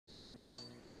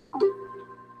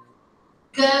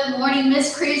Good morning,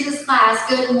 Miss Cruz's class.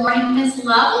 Good morning, Miss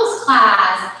Lovell's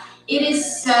class. It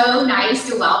is so nice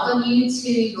to welcome you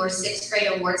to your 6th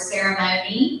grade award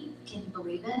ceremony. Can you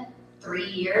believe it? 3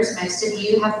 years. Most of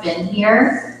you have been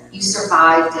here. You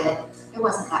survived it. It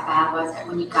wasn't that bad, was it?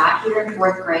 When you got here in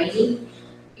 4th grade,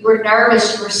 you were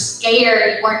nervous, you were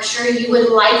scared, you weren't sure you would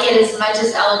like it as much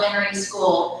as elementary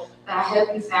school. But I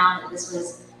hope you found that this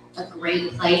was a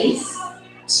great place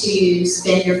to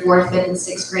spend your 4th, 5th, and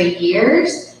 6th grade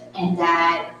years, and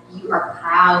that you are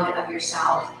proud of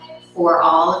yourself for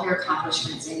all of your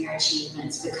accomplishments and your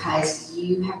achievements, because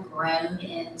you have grown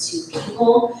into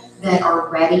people that are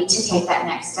ready to take that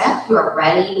next step, who are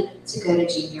ready to go to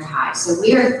junior high. So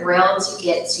we are thrilled to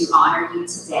get to honor you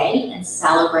today and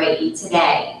celebrate you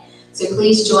today. So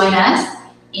please join us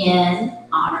in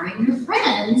honoring your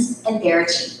friends and their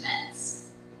achievements.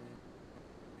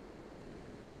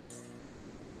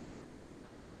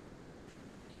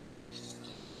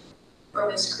 For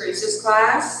Ms. Cruz's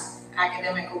class,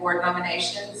 academic award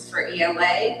nominations for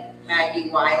ELA, Maggie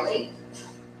Wiley.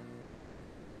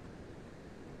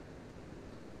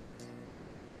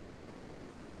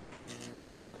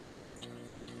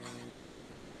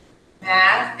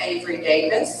 Math, Avery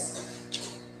Davis.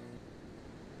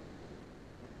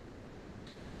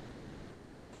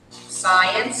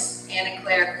 Science, Anna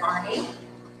Claire Carney.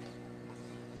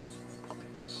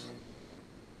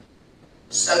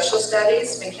 Social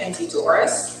Studies, Mackenzie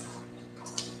Doris.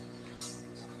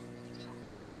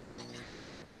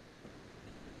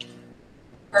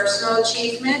 Personal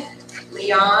Achievement,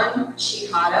 Leon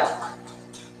Shihada.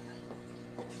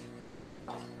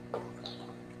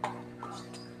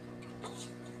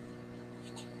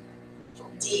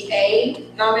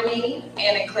 DA nominee,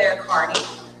 Anna Claire Carney.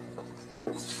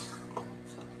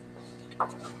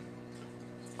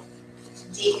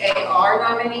 DAR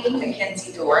nominee,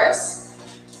 Mackenzie Doris.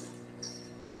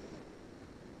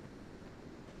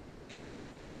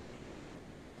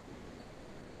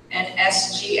 And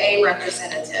SGA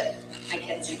representative,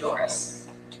 Mackenzie Doris.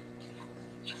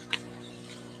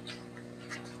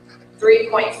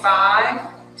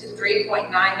 3.5 to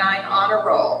 3.99 honor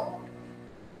roll,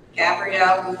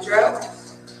 Gabrielle Boudreau.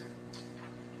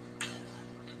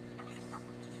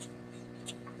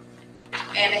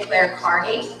 Anna Claire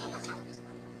Carney.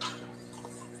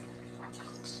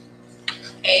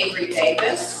 Avery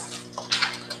Davis.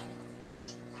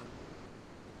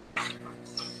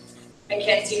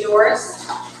 Mackenzie Doris.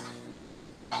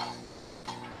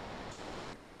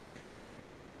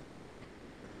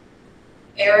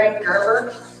 Aaron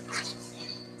Gerber.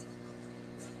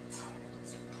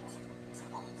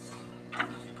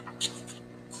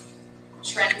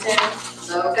 Trenton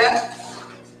Loga.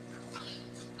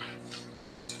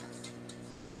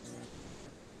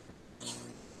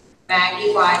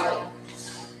 Maggie Wiley.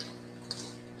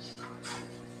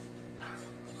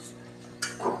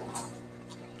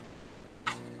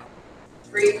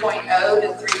 .0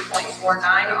 to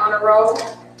 3.49 honor roll,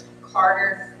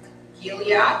 Carter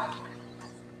Gilead.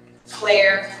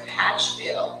 Claire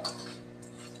Hatchfield.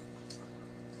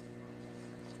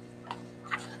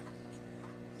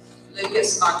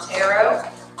 Lucas Montero.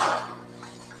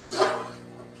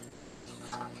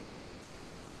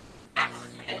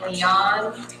 And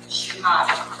Leon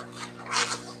Shihada.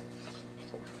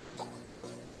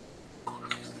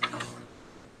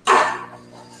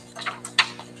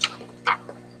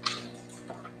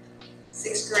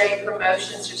 Sixth grade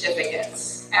promotion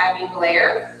certificates, Abby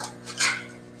Blair.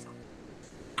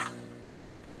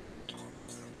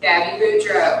 Gabby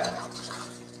Boudreau.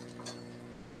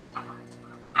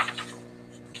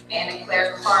 Anna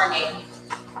Claire Carney.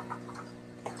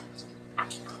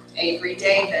 Avery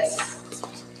Davis.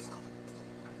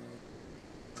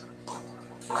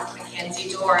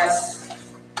 Mackenzie Doris.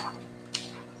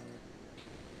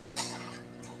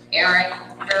 Aaron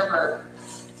Gerber.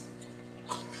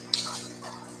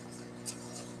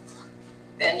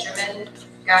 Benjamin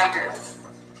Geiger.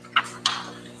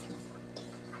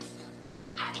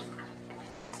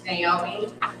 Naomi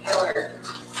Hillard.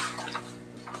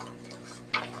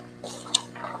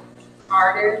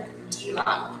 Carter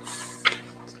Gila.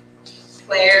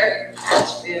 Claire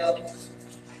Hatchfield.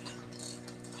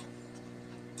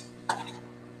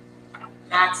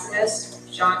 Maximus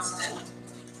Johnston.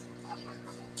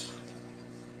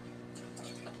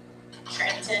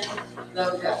 Trenton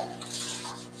Loga.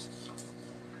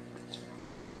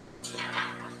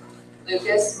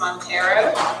 Lucas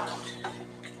Montero.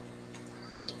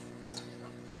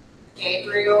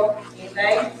 Gabriel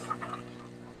Eve.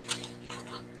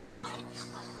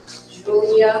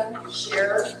 Julia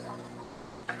Shearer.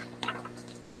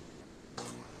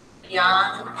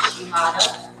 Jan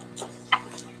Shihada.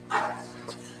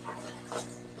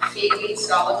 Phoebe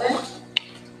Sullivan,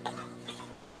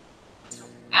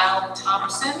 Al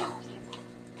Thompson,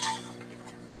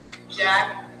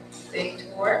 Jack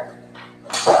Victor,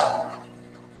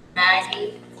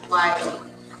 Maggie Wiley.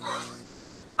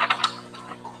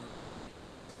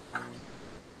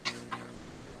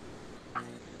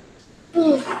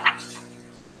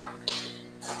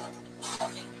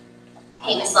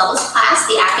 Okay, Ms. Lovell's class,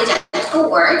 the academic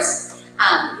awards.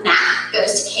 Math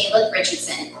goes to Caleb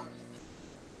Richardson.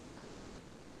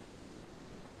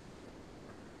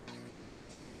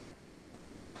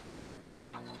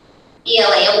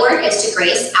 ELA award goes to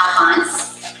Grace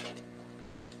Alphonse.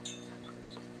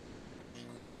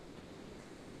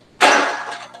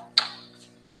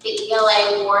 The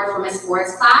ELA award for Ms.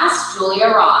 Ward's class, Julia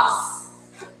Ross.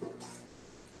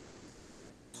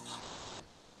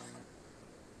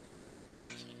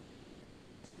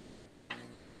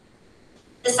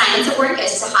 The science award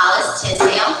goes to Hollis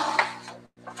Tisdale.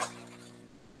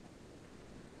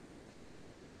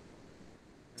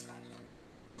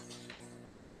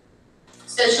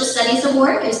 Social Studies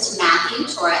Award goes to Matthew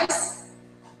Torres.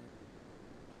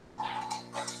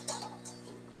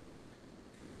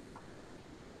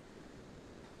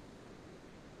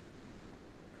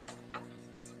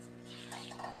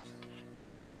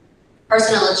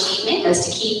 Personal Achievement goes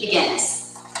to Keith McGinnis.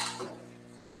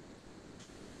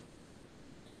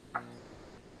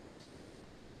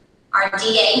 Our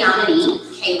DA nominee,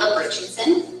 Caleb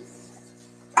Richardson.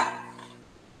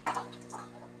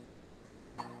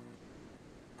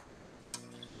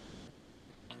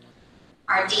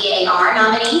 Our DAR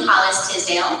nominee, Hollis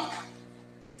Tisdale.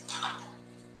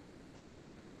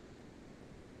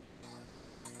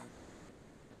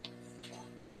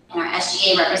 And our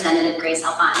SGA representative, Grace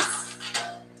Alphonse.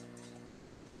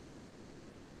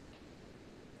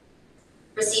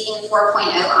 Receiving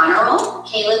 4.0 honor roll,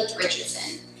 Caleb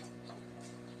Richardson.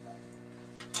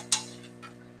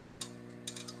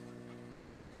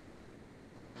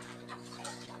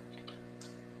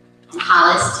 And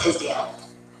Hollis Tisdale.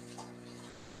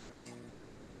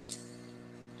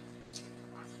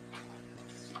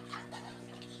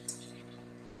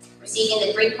 Receiving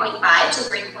the 3.5 to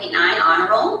 3.9 honor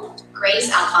roll, Grace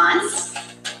Alphonse.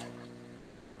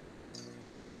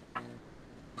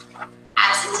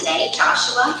 Absent today,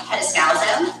 Joshua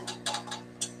Pedescalzo,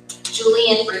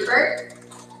 Julian Rupert,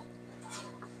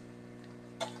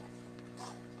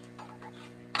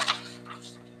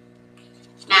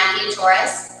 Matthew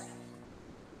Torres,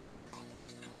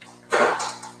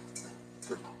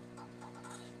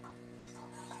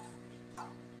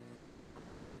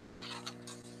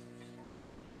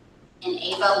 and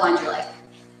Ava Wunderlich.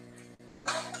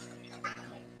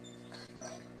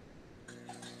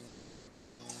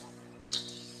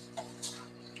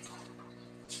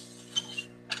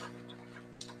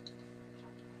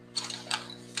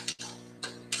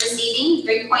 Receiving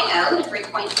 3.0 to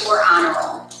 3.4 honor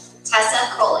roll, Tessa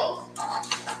Coley.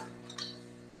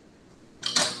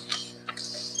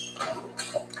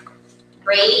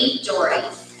 Brady Dory.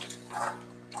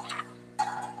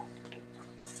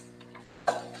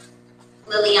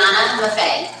 Liliana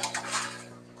Maffei.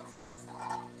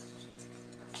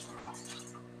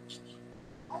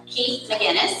 Keith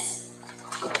McGinnis.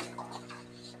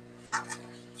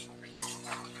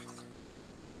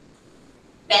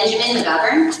 Benjamin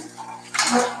McGovern.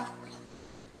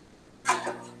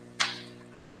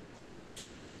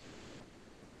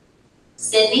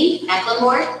 Sydney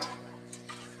Mecklenburg.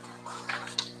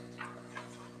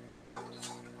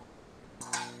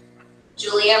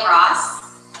 Julia Ross.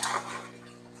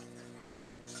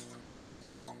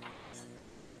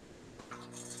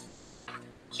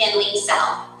 Kinley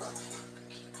Sell.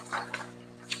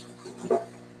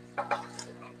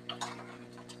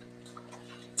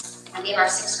 And we have our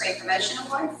 6th grade promotion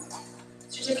awards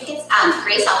certificates.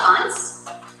 Grace Alphonse.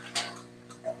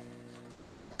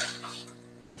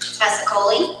 Tessa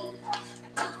Coley.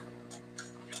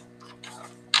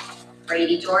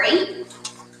 Brady Dory.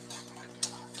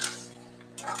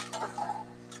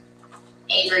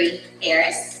 Avery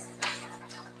Harris.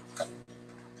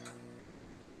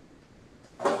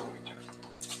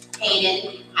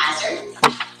 Hayden Hazard.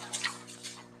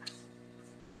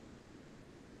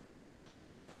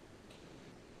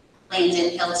 Landon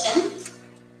Hilton.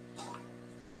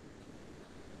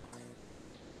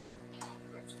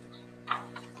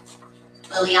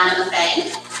 Liliana Maffei.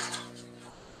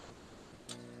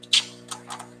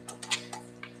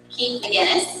 Keith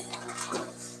McGinnis.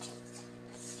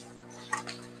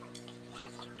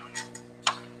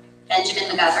 Benjamin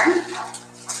McGovern.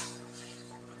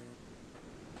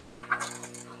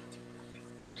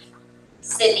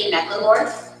 Sydney Mecklenburg.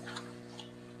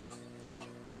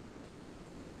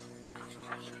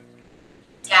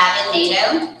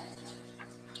 Nato.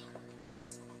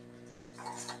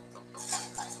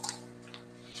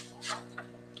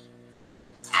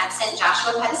 Absent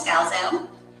Joshua Pedescalzo.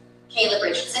 Caleb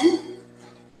Richardson.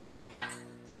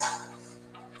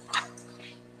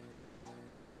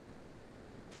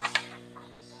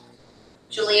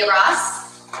 Julia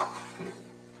Ross.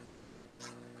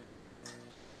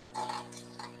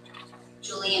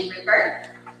 Julian Rupert.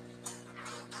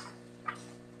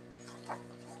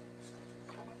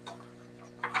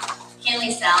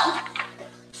 Kinley Sell.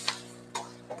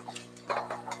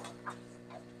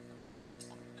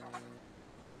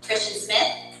 Christian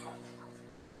Smith.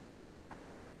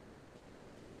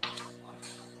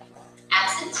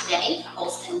 Absent today,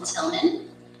 Holston Tillman.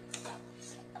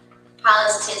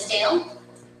 Hollis Tisdale.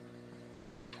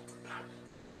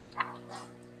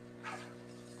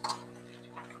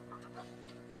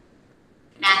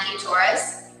 Matthew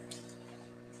Torres.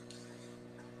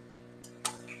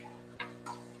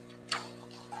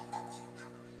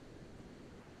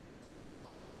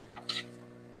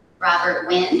 Robert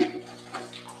Wynn.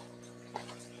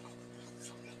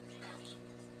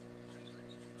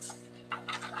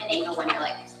 And Ava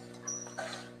Wunderlich.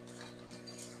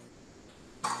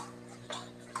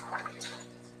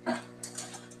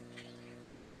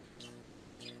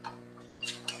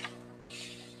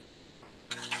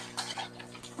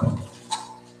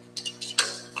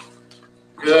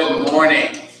 Good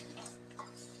morning.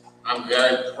 I'm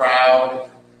very proud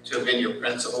to have been your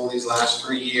principal these last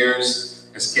 3 years.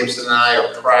 Ms. Gibson and I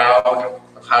are proud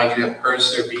of how you have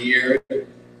persevered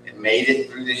and made it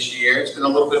through this year. It's been a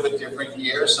little bit of a different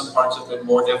year. Some parts have been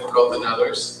more difficult than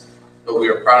others, but we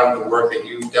are proud of the work that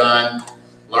you've done,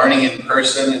 learning in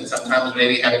person and sometimes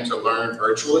maybe having to learn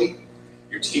virtually.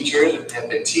 Your teachers have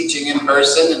been teaching in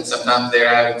person and sometimes they're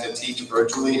having to teach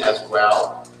virtually as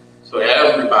well. So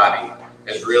everybody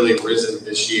has really risen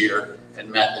this year and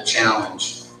met the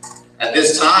challenge. At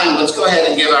this time, let's go ahead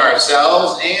and give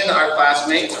ourselves and our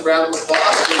classmates a round of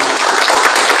applause.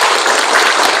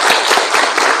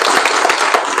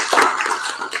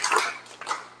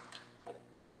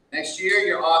 Next year,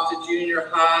 you're off to junior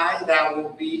high. That will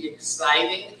be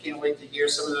exciting. Can't wait to hear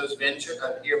some of those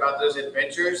hear about those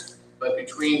adventures. But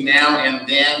between now and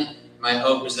then, my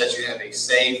hope is that you have a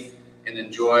safe and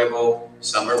enjoyable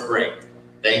summer break.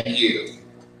 Thank you.